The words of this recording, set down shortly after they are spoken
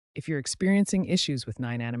If you're experiencing issues with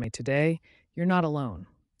 9anime today, you're not alone.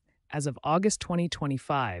 As of August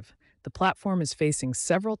 2025, the platform is facing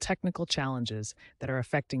several technical challenges that are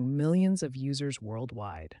affecting millions of users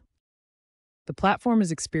worldwide. The platform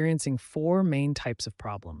is experiencing four main types of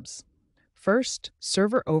problems. First,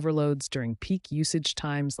 server overloads during peak usage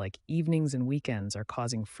times like evenings and weekends are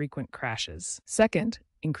causing frequent crashes. Second,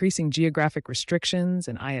 increasing geographic restrictions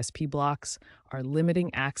and ISP blocks are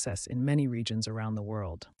limiting access in many regions around the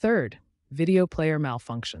world. Third, video player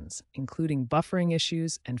malfunctions, including buffering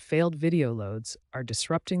issues and failed video loads, are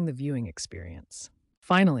disrupting the viewing experience.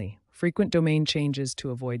 Finally, frequent domain changes to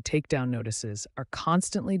avoid takedown notices are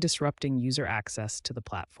constantly disrupting user access to the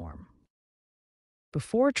platform.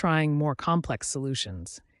 Before trying more complex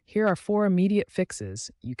solutions, here are four immediate fixes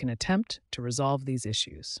you can attempt to resolve these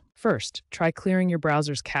issues. First, try clearing your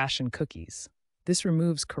browser's cache and cookies. This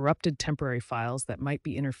removes corrupted temporary files that might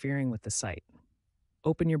be interfering with the site.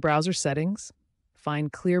 Open your browser settings,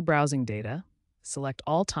 find Clear Browsing Data, select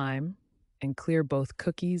All Time, and clear both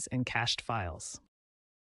cookies and cached files.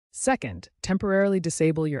 Second, temporarily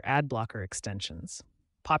disable your ad blocker extensions.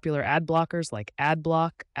 Popular ad blockers like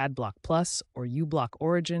AdBlock, AdBlock Plus, or uBlock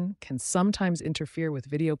Origin can sometimes interfere with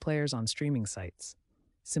video players on streaming sites.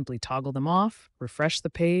 Simply toggle them off, refresh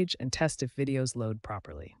the page, and test if videos load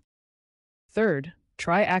properly. Third,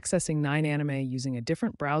 try accessing 9anime using a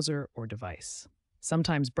different browser or device.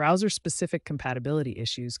 Sometimes browser-specific compatibility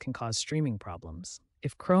issues can cause streaming problems.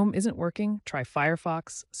 If Chrome isn't working, try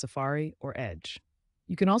Firefox, Safari, or Edge.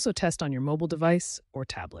 You can also test on your mobile device or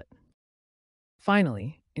tablet.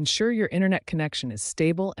 Finally, ensure your internet connection is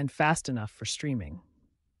stable and fast enough for streaming.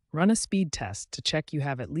 Run a speed test to check you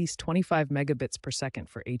have at least 25 megabits per second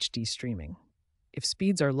for HD streaming. If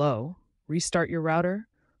speeds are low, restart your router,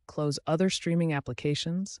 close other streaming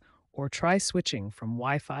applications, or try switching from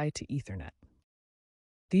Wi-Fi to Ethernet.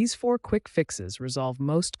 These four quick fixes resolve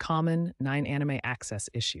most common 9anime access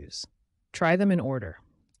issues. Try them in order,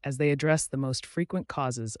 as they address the most frequent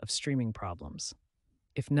causes of streaming problems.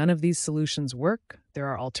 If none of these solutions work, there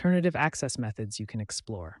are alternative access methods you can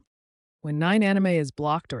explore. When 9anime is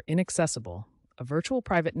blocked or inaccessible, a virtual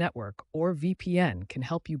private network or VPN can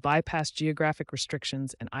help you bypass geographic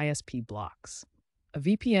restrictions and ISP blocks. A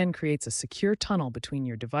VPN creates a secure tunnel between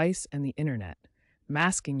your device and the internet,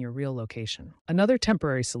 masking your real location. Another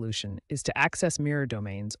temporary solution is to access mirror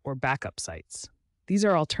domains or backup sites. These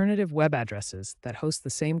are alternative web addresses that host the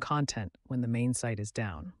same content when the main site is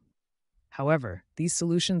down. However, these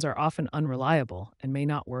solutions are often unreliable and may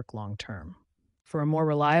not work long-term. For a more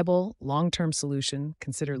reliable, long-term solution,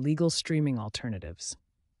 consider legal streaming alternatives.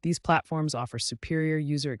 These platforms offer superior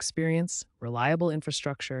user experience, reliable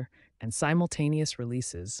infrastructure, and simultaneous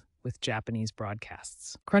releases with Japanese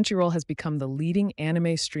broadcasts. Crunchyroll has become the leading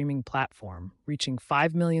anime streaming platform, reaching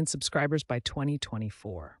 5 million subscribers by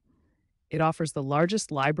 2024. It offers the largest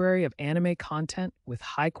library of anime content with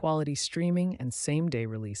high-quality streaming and same-day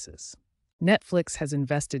releases. Netflix has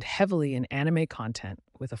invested heavily in anime content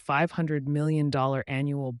with a $500 million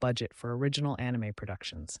annual budget for original anime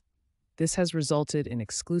productions. This has resulted in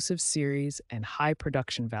exclusive series and high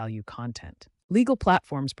production value content. Legal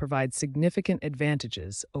platforms provide significant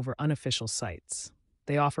advantages over unofficial sites.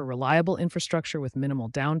 They offer reliable infrastructure with minimal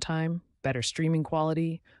downtime, better streaming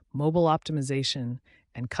quality, mobile optimization,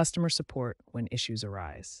 and customer support when issues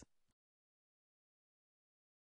arise.